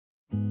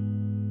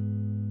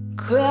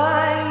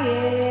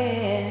crying,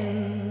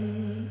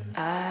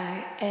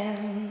 I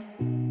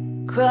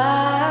am crying,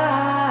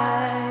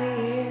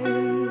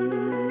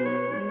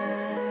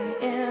 I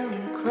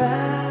am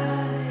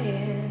crying.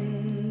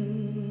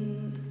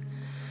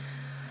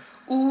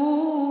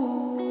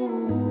 Ooh,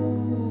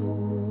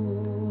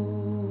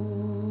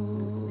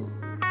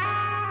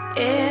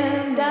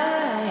 and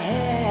I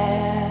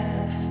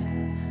have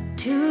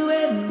to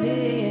admit,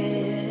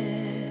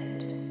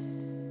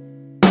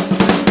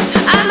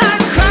 I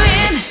like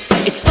crying,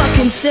 it's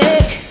fucking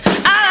sick.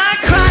 I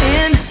like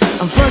crying,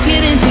 I'm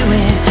fucking into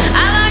it.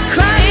 I like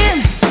crying,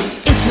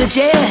 it's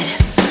legit.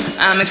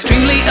 I'm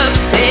extremely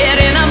upset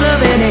and I'm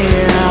loving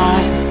it.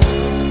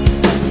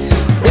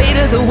 Weight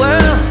of the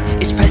world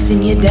is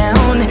pressing you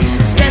down.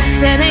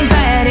 Stress and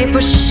anxiety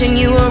pushing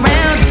you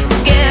around.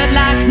 Scared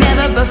like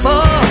never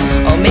before,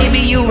 or maybe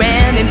you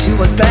ran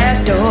into a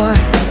glass door.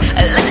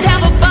 Let's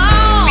have a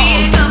ball.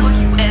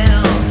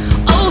 B-A-W-L.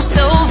 Oh,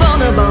 so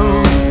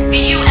vulnerable.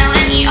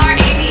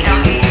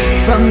 B-U-L-N-E-R-A-B-L-E.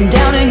 From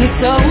down in your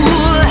soul,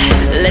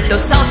 let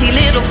those salty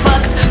little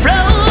fucks flow.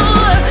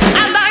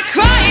 I like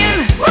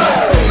crying.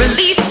 Woo!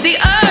 Release the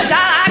urge.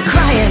 I like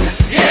crying.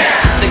 Yeah.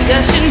 The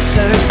gushing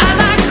surge. I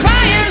like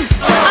crying.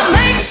 I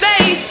make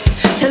space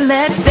to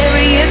let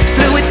various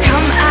fluids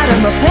come out of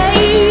my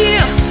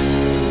face.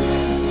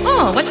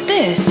 Oh, what's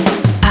this?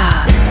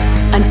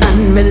 An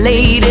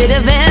unrelated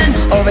event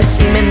or a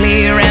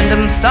seemingly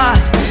random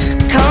thought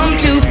come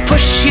to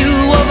push you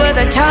over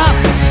the top,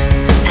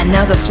 and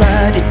now the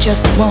flood, it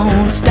just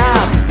won't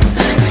stop.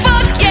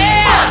 Fuck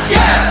yeah! Fuck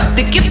yeah!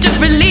 The gift of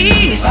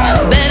release,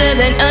 better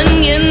than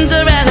onions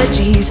or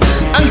allergies.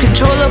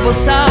 Uncontrollable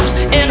sobs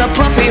in a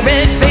puffy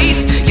red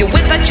face. You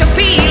whip at your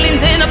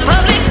feelings in a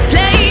public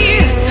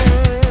place.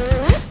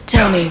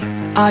 Tell me,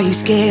 are you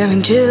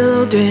scaring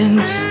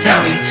children?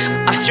 Tell me,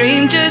 are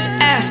strangers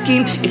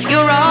asking if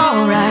you're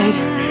alright?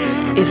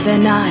 If they're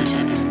not,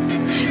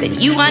 then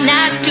you are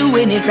not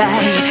doing it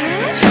right.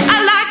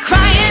 I like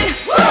crying.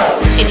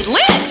 Woo! It's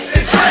lit.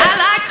 I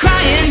like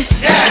crying.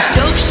 Yeah. It's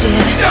dope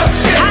shit.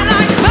 I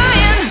like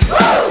crying.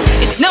 Woo!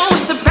 It's no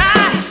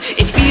surprise.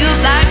 It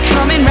feels like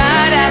coming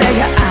right out of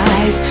your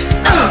eyes.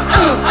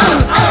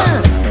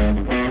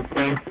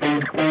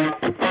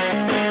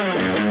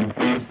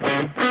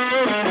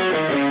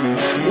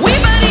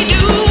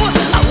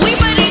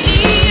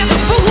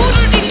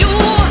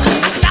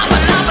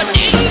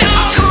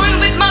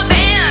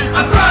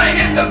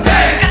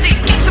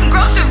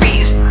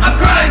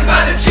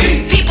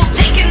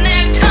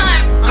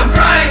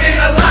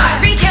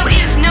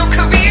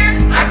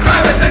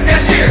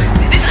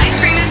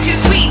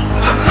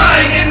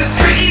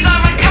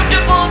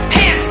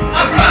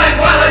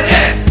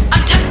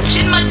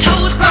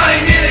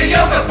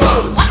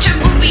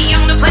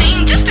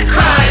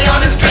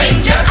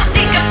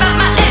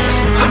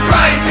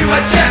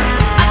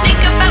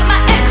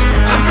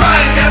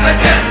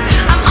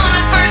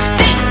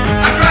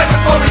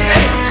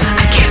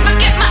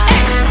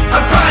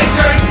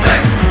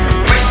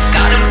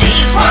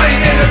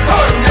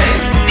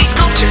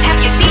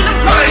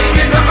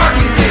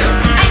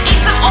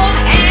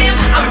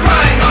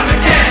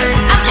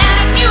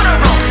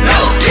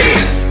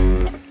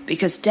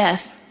 Because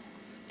death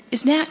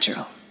is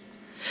natural.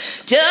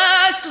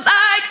 Just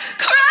like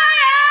crying.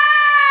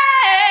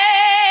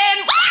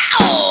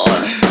 Wow!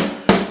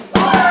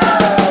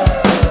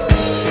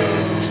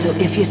 So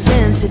if you're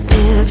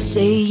sensitive,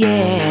 say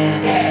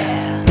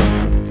yeah.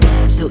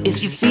 So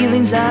if your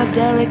feelings are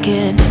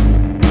delicate,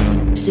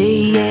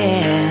 say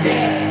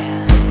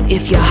yeah.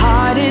 If your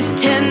heart is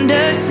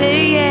tender,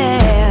 say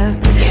yeah.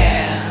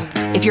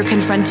 If you're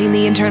confronting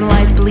the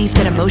internalized belief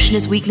that emotion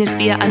is weakness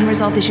via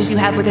unresolved issues you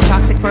have with a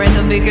toxic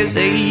parental figure,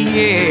 say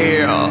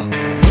yeah.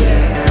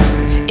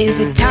 Is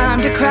it time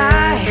to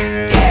cry?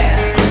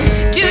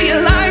 Yeah. Do you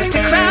like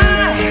to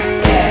cry?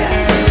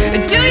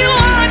 Yeah. Do you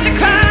want to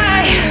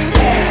cry?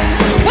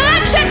 Yeah. Well, I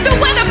checked the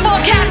weather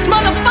forecast,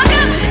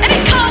 motherfucker, and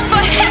it calls for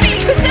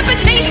heavy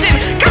precipitation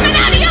coming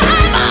out of your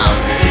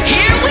eyeballs.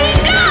 Here we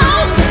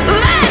go.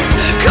 Let's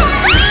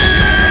cry.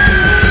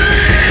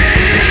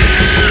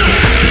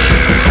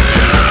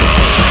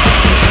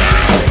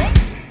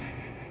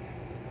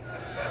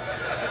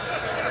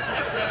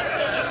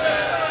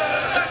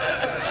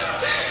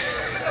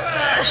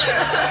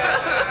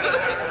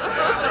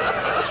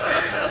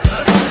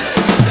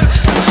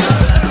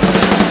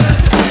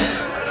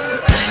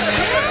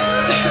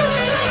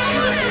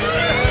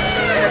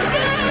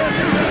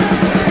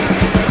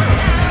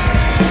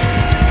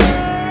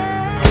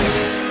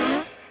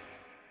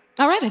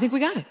 All right, I think we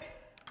got it.